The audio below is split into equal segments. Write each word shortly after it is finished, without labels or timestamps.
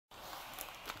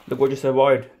Look what just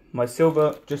arrived. My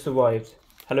silver just arrived.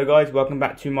 Hello guys, welcome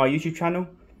back to my YouTube channel.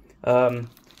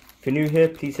 If you're new here,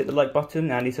 please hit the like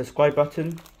button and the subscribe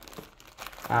button.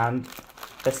 And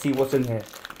let's see what's in here.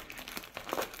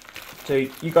 So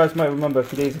you guys might remember a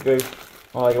few days ago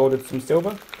I ordered some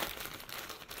silver.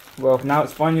 Well, now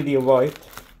it's finally arrived.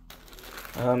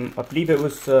 I believe it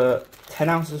was 10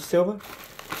 ounces of silver. I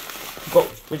forgot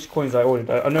which coins I ordered.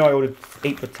 I know I ordered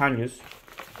 8 Britannias,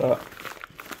 but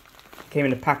it came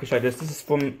in a package like this. This is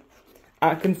from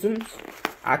Atkinson's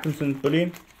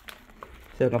Bullion.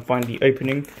 So I can find the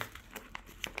opening.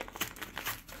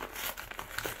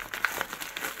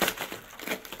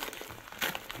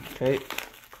 Okay,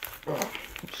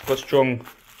 it's got strong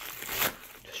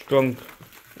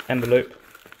envelope.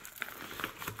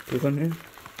 On here.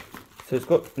 So it's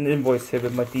got an invoice here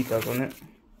with my details on it,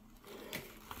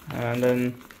 and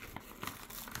then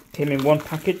came in one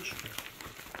package.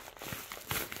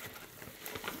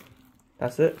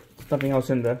 That's it. There's nothing else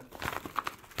in there.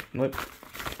 Nope.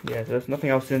 Yeah, so there's nothing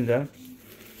else in there.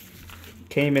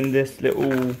 Came in this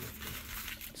little.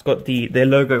 It's got their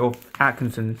logo of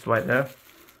Atkinson's right there.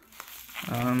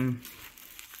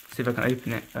 See if I can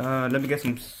open it. Let me get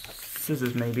some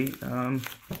scissors maybe.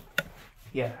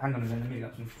 Yeah, hang on a minute, let me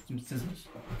get some scissors.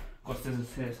 Got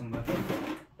scissors here somewhere.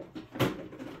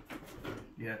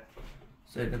 Yeah.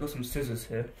 So they've got some scissors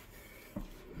here.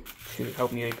 Should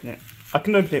help me open it. I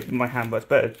can open it with my hand, but it's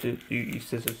better to use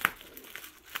scissors.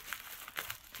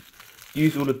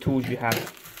 Use all the tools you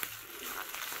have.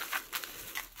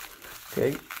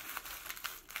 Okay.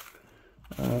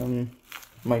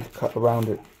 Might cut around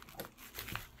it.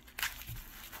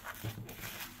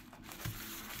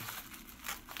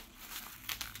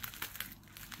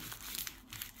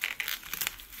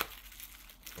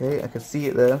 Okay, I can see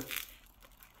it there.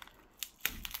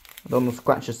 I'd almost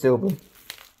scratch the silver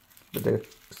with the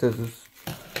scissors.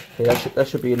 Okay, that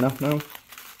should be enough now.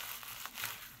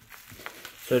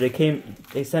 So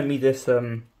they sent me this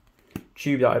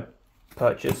tube that I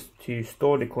purchased to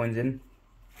store the coins in,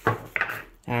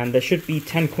 and there should be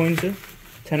 10 coins here,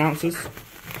 10 ounces.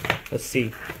 Let's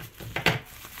see.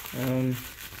 Is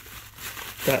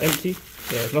that empty?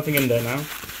 Yeah, there's nothing in there now.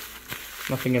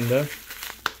 Nothing in there.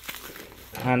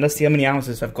 And let's see how many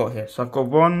ounces I've got here. So I've got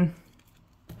 1,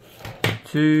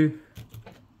 2,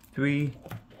 3,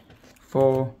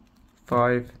 4,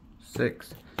 5,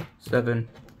 6, 7,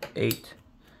 8,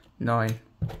 9,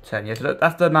 10. Yeah, so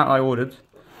that's the amount I ordered. So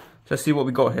let's see what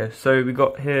we got here. So we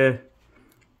got here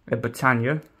a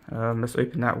Britannia. Let's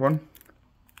open that one.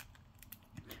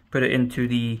 Put it into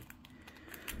the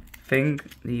thing,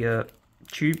 the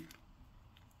tube.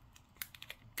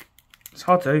 It's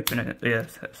hard to open it. Yeah,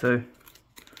 so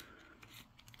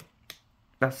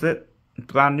that's it.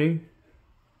 Brand new.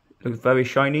 Looks very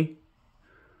shiny.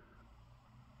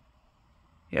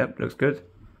 Yep, looks good.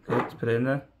 Okay, let's put it in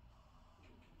there.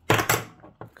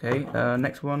 Okay,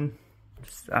 next one.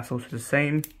 That's also the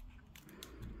same.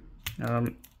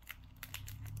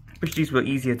 Wish these were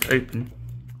easier to open,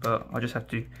 but I just have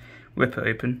to rip it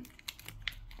open.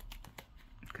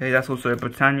 Okay, that's also a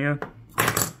Britannia.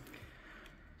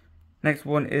 Next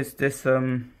one is this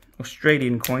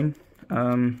Australian coin.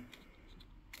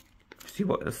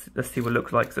 Let's see what it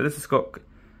looks like. So this has got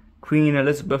Queen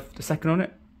Elizabeth II on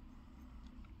it.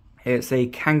 It's a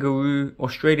kangaroo,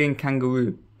 Australian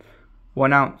kangaroo,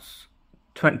 1 ounce,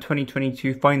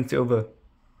 2022 fine silver,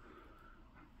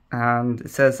 and it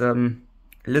says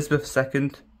Elizabeth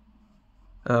II,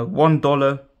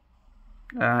 $1,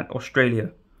 and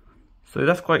Australia. So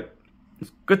that's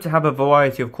it's good to have a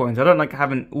variety of coins. I don't like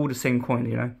having all the same coin,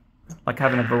 you know, like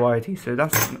having a variety. So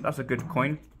that's a good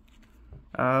coin.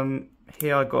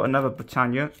 Here I got another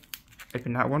Britannia.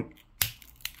 Open that one.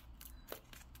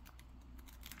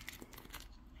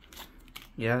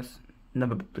 Yes,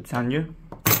 another Britannia.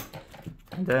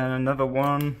 And then another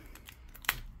one.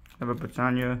 Another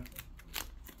Britannia.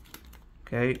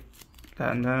 Okay,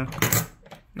 that in there.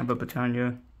 Another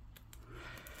Britannia.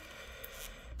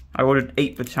 I ordered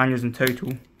 8 Britannias in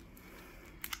total.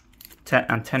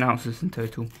 10 ounces in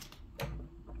total.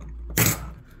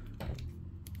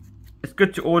 It's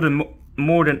good to order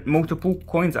more than multiple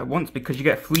coins at once because you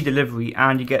get free delivery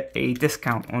and you get a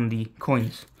discount on the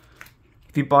coins.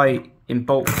 If you buy in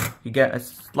bulk, you get a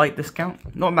slight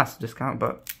discount, not a massive discount,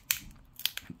 but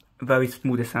a very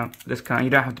small discount. You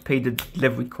don't have to pay the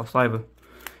delivery cost either.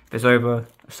 If it's over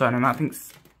a certain amount, I think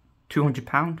it's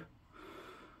 £200.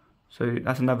 So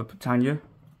that's another Britannia,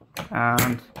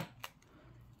 and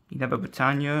another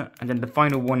Britannia, and then the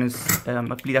final one is I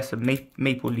believe that's a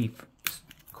maple leaf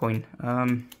coin.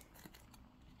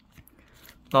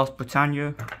 Last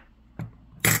Britannia,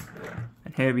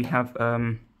 And here we have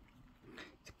the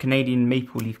Canadian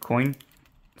Maple Leaf coin.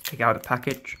 Let's take it out of the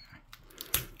package.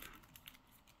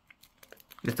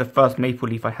 This is the first Maple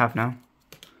Leaf I have now.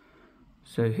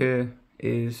 So here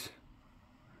is,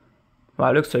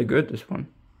 wow, it looks so good, this one.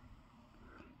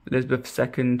 Elizabeth II,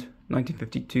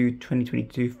 1952,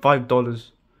 2022, $5,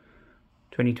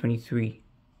 2023.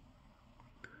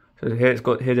 So here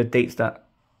here are the dates that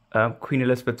Queen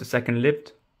Elizabeth II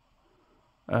lived.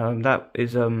 That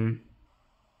is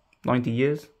 90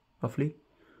 years, roughly.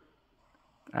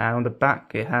 And on the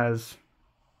back it has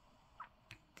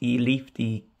the leaf,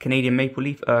 the Canadian Maple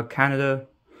Leaf, Canada,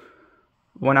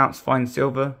 1 ounce fine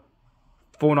silver,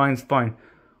 4 nines fine.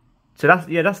 So that's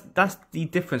the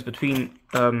difference between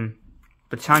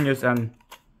Britannias and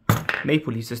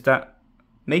Maple Leafs, is that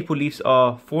Maple Leafs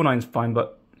are 4 nines fine,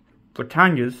 but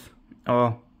Britannias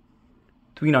are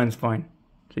 3 nines fine.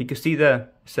 So you can see there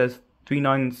it says 3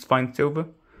 nines fine silver,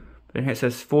 but then here it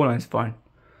says 4 nines fine.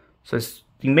 So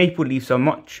the Maple Leafs are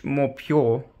much more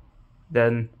pure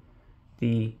than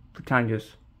the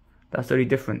Britannias. That's the only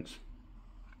difference.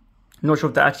 I'm not sure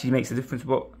if that actually makes a difference,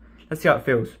 but let's see how it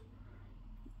feels.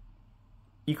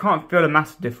 You can't feel a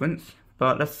massive difference,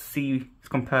 but let's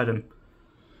compare them.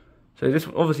 So this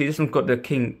obviously this one's got the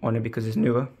king on it because it's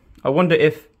newer. I wonder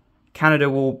if Canada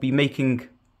will be making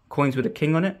coins with a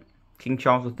king on it, King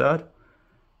Charles III,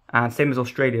 and same as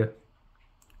Australia.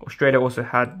 Australia also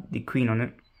had the queen on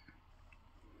it.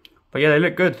 But yeah, they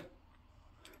look good.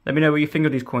 Let me know what you think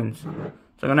of these coins. So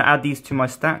I'm going to add these to my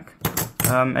stack.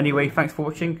 Anyway, thanks for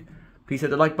watching. Please hit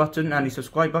the like button and the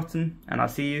subscribe button, and I'll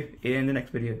see you in the next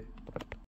video.